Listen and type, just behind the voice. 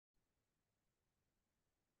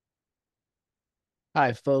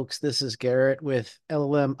Hi, folks. This is Garrett with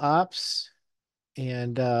LLM Ops,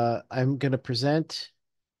 and I'm going to present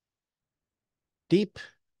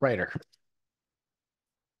DeepWriter.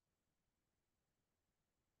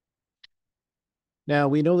 Now,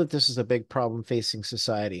 we know that this is a big problem facing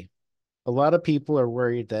society. A lot of people are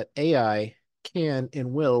worried that AI can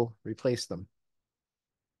and will replace them.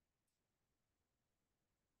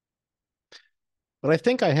 But I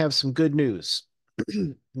think I have some good news.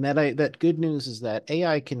 And that good news is that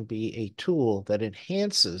AI can be a tool that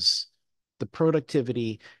enhances the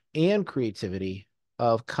productivity and creativity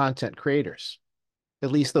of content creators,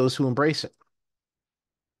 at least those who embrace it.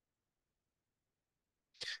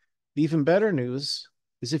 The even better news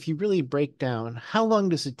is if you really break down how long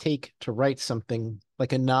does it take to write something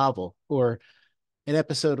like a novel or an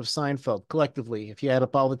episode of Seinfeld collectively, if you add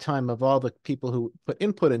up all the time of all the people who put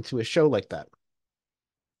input into a show like that.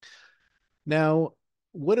 Now,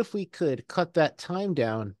 what if we could cut that time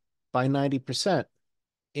down by 90%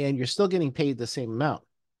 and you're still getting paid the same amount?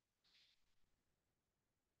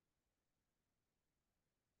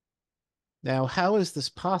 Now, how is this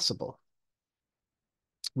possible?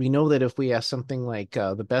 We know that if we ask something like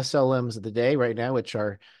the best LMs of the day right now, which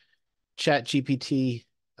are Chat GPT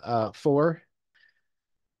 4,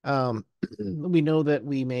 we know that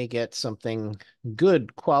we may get something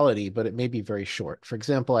good quality, but it may be very short. For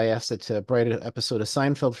example, I asked it to write an episode of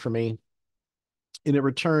Seinfeld for me, and it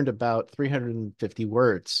returned about 350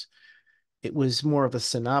 words. It was more of a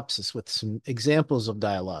synopsis with some examples of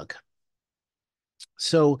dialogue.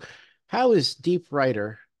 So, how is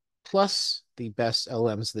DeepWriter plus the best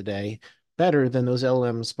LMs of the day better than those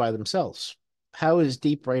LMs by themselves? How is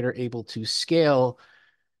DeepWriter able to scale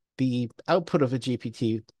the output of a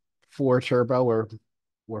GPT-4 Turbo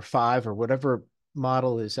or 5 or whatever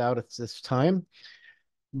model is out at this time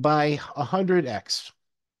by 100x,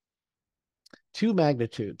 two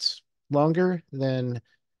magnitudes, longer than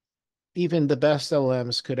even the best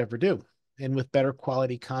LMs could ever do, and with better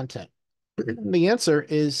quality content? The answer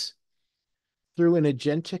is through an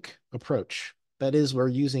agentic approach. That is, we're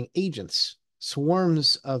using agents,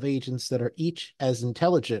 swarms of agents that are each as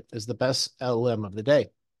intelligent as the best LM of the day.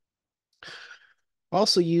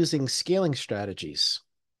 Also using scaling strategies,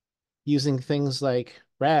 using things like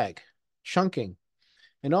RAG, chunking,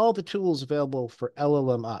 and all the tools available for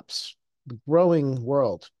LLM ops, the growing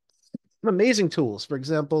world. Amazing tools. For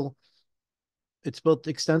example, it's built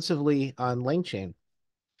extensively on LangChain.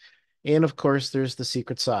 And of course, there's the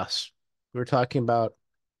secret sauce. We're talking about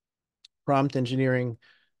prompt engineering,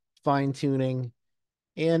 fine tuning,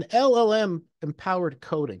 and LLM empowered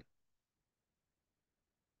coding.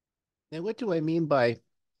 Now, what do I mean by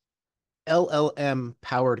LLM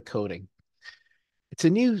powered coding? It's a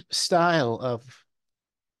new style of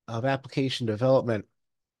application development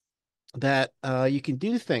that you can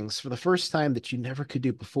do things for the first time that you never could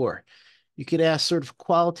do before. You could ask sort of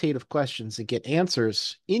qualitative questions and get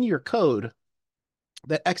answers in your code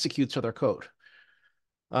that executes other code.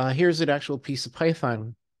 Here's an actual piece of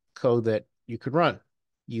Python code that you could run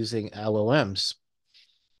using LLMs.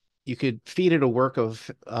 You could feed it a work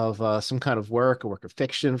of some kind of work, a work of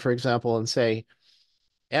fiction, for example, and say,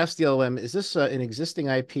 ask the LLM, is this an existing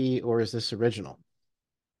IP or is this original?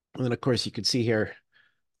 And then, of course, you could see here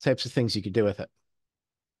types of things you could do with it.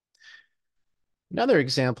 Another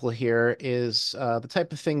example here is the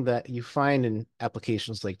type of thing that you find in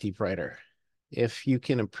applications like DeepWriter. If you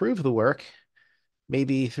can improve the work,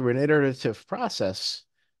 maybe through an iterative process,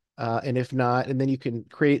 and if not, and then you can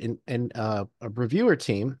create a reviewer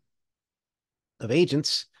team of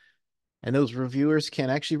agents, and those reviewers can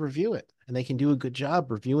actually review it, and they can do a good job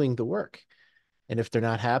reviewing the work. And if they're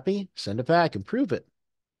not happy, send it back, improve it.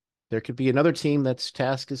 There could be another team that's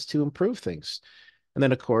task is to improve things. And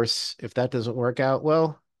then, of course, if that doesn't work out,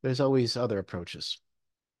 well, there's always other approaches.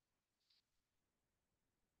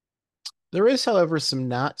 There is, however, some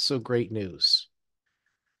not so great news.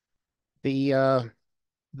 The uh,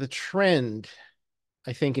 the trend,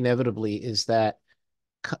 I think, inevitably is that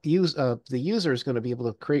the user is going to be able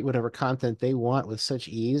to create whatever content they want with such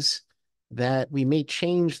ease that we may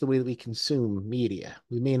change the way that we consume media.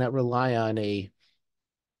 We may not rely on a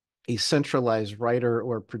centralized writer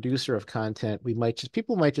or producer of content. We might just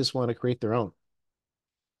People might just want to create their own.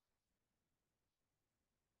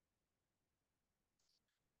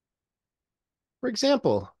 For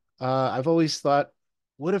example, I've always thought,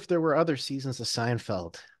 what if there were other seasons of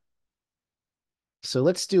Seinfeld? So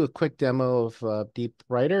let's do a quick demo of Deep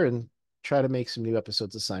Writer and try to make some new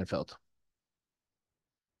episodes of Seinfeld.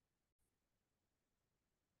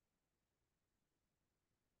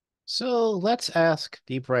 So let's ask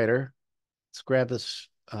Deep Writer. Let's grab this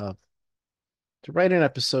to write an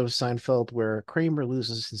episode of Seinfeld where Kramer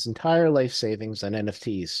loses his entire life savings on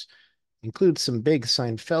NFTs. Includes some big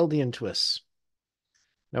Seinfeldian twists.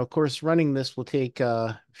 Now, of course, running this will take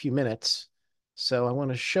a few minutes. So I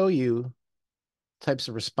want to show you types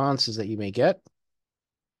of responses that you may get.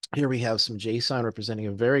 Here we have some JSON representing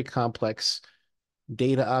a very complex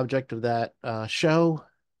data object of that show.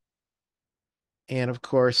 And of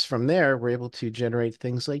course, from there, we're able to generate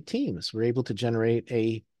things like teams. We're able to generate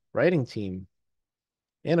a writing team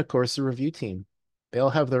and, of course, a review team. They all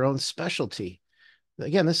have their own specialty.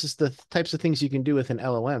 Again, this is the types of things you can do with an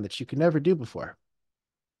LLM that you could never do before.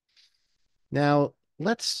 Now,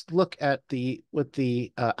 let's look at the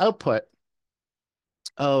output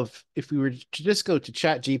of if we were to just go to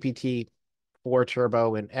ChatGPT 4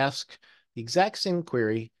 Turbo and ask the exact same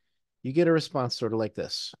query, you get a response sort of like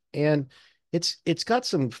this. And it's got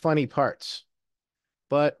some funny parts.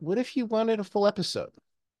 But what if you wanted a full episode?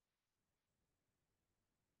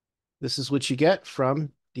 This is what you get from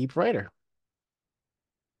DeepWriter.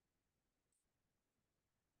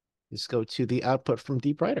 Let's go to the output from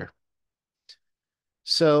DeepWriter.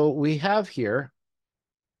 So we have here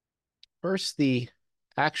first the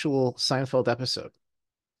actual Seinfeld episode.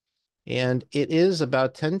 And it is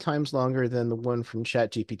about 10 times longer than the one from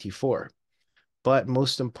ChatGPT 4. But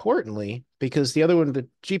most importantly, because the other one, the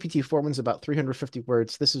GPT-4 one's about 350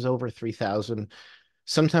 words, this is over 3,000.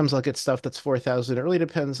 Sometimes I'll get stuff that's 4,000. It really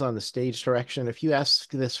depends on the stage direction. If you ask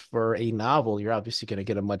this for a novel, you're obviously going to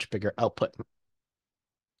get a much bigger output.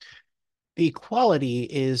 The quality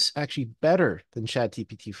is actually better than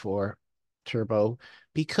ChatGPT-4 Turbo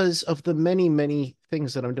because of the many, many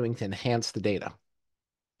things that I'm doing to enhance the data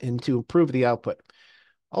and to improve the output.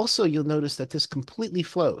 Also, you'll notice that this completely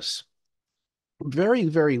flows very,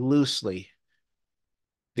 very loosely.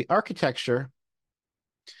 The architecture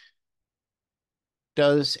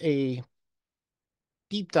does a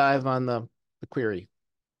deep dive on the query,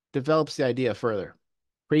 develops the idea further,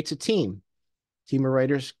 creates a team of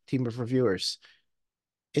writers, team of reviewers.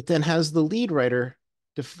 It then has the lead writer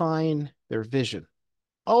define their vision.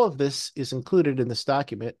 All of this is included in this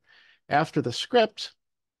document. After the script,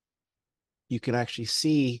 you can actually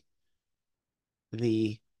see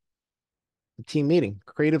the team meeting,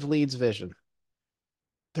 creative leads vision.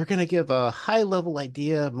 They're going to give a high-level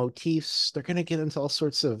idea, motifs. They're going to get into all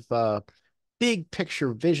sorts of big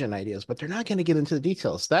picture vision ideas, but they're not going to get into the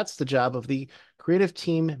details. That's the job of the creative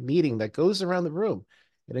team meeting that goes around the room.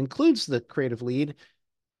 It includes the creative lead,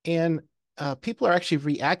 and people are actually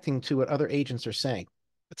reacting to what other agents are saying.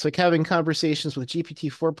 It's like having conversations with GPT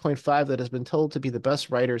 4.5 that has been told to be the best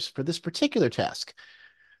writers for this particular task.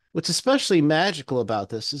 What's especially magical about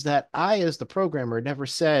this is that I, as the programmer, never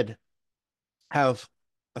said have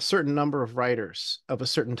a certain number of writers of a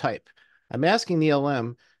certain type. I'm asking the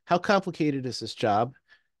LM, how complicated is this job?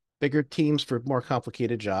 Bigger teams for more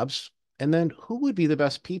complicated jobs. And then who would be the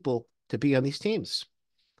best people to be on these teams?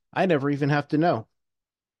 I never even have to know.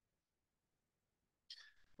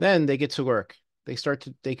 Then they get to work.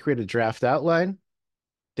 They create a draft outline.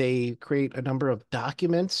 They create a number of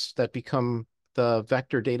documents that become the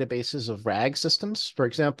vector databases of RAG systems. For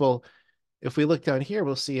example, if we look down here,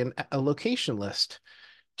 we'll see a location list.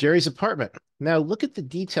 Jerry's apartment. Now look at the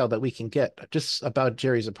detail that we can get just about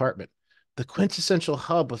Jerry's apartment. The quintessential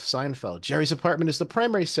hub of Seinfeld. Jerry's apartment is the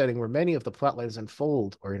primary setting where many of the plot lines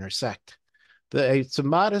unfold or intersect. It's a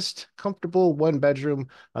modest, comfortable one bedroom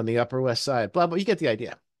on the Upper West Side. Blah, blah. You get the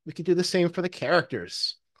idea. We could do the same for the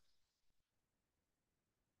characters.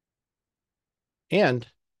 And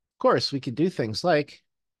of course, we could do things like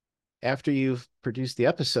after you've produced the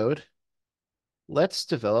episode, let's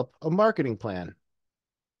develop a marketing plan.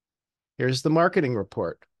 Here's the marketing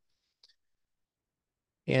report.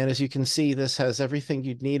 And as you can see, this has everything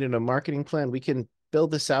you'd need in a marketing plan. We can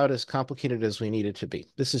build this out as complicated as we need it to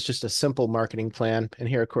be. This is just a simple marketing plan. And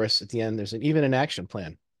here, of course, at the end, there's even an action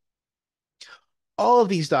plan. All of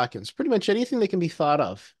these documents, pretty much anything that can be thought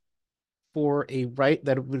of for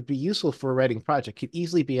that would be useful for a writing project could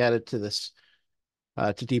easily be added to this,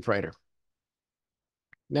 to DeepWriter.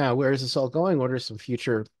 Now, where is this all going? What are some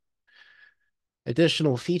future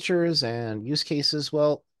additional features and use cases?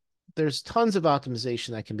 Well, there's tons of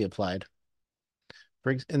optimization that can be applied.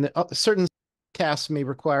 And certain tasks may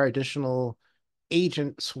require additional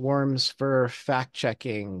agent swarms for fact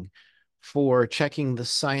checking, for checking the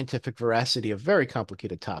scientific veracity of very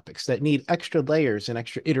complicated topics that need extra layers and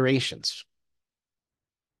extra iterations.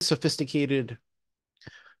 Sophisticated,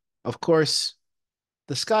 of course,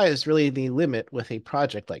 the sky is really the limit with a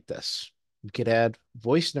project like this. You could add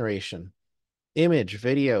voice narration, image,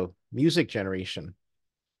 video, music generation.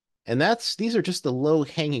 And these are just the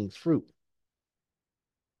low-hanging fruit.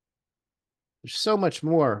 There's so much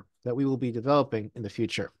more that we will be developing in the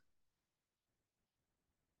future.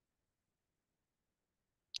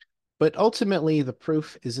 But ultimately, the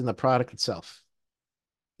proof is in the product itself.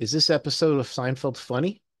 Is this episode of Seinfeld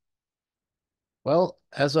funny? Well,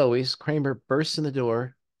 as always, Kramer bursts in the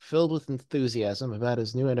door, filled with enthusiasm about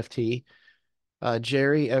his new NFT.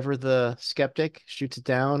 Jerry, ever the skeptic, shoots it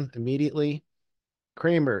down immediately.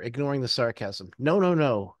 Kramer, ignoring the sarcasm. No, no,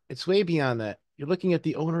 no. It's way beyond that. You're looking at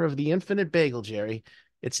the owner of the infinite bagel, Jerry.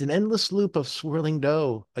 It's an endless loop of swirling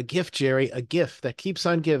dough. A gift, Jerry, a gift that keeps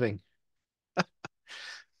on giving.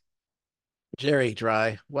 Jerry,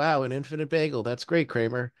 dry. Wow, an infinite bagel. That's great,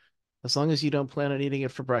 Kramer. As long as you don't plan on eating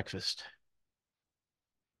it for breakfast.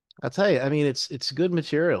 I'll tell you, I mean, it's good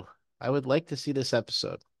material. I would like to see this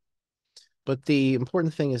episode. But the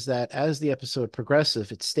important thing is that as the episode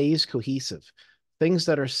progresses, it stays cohesive. Things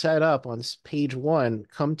that are set up on page one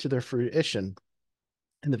come to their fruition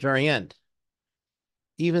in the very end,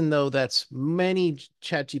 even though that's many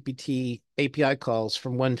ChatGPT API calls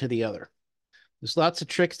from one to the other. There's lots of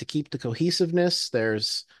tricks to keep the cohesiveness.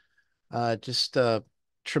 There's just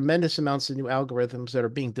tremendous amounts of new algorithms that are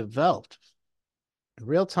being developed in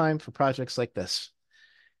real time for projects like this.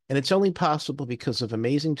 And it's only possible because of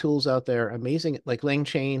amazing tools out there, amazing like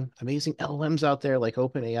LangChain, amazing LLMs out there like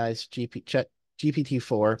OpenAI's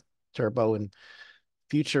GPT-4 Turbo and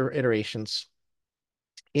future iterations.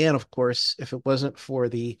 And of course, if it wasn't for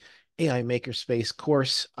the AI Makerspace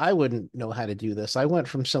course, I wouldn't know how to do this. I went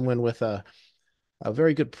from someone with a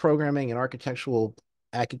very good programming and architectural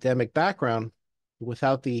academic background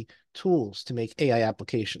without the tools to make AI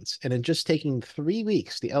applications. And in just taking 3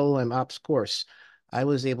 weeks, the LLM Ops course, I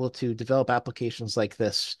was able to develop applications like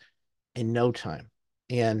this in no time.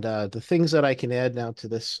 And the things that I can add now to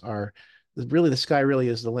this are really the sky really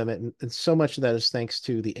is the limit. And so much of that is thanks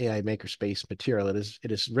to the AI Makerspace material.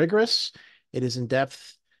 It is rigorous, it is in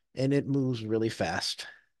depth, and it moves really fast.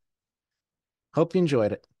 Hope you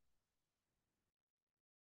enjoyed it.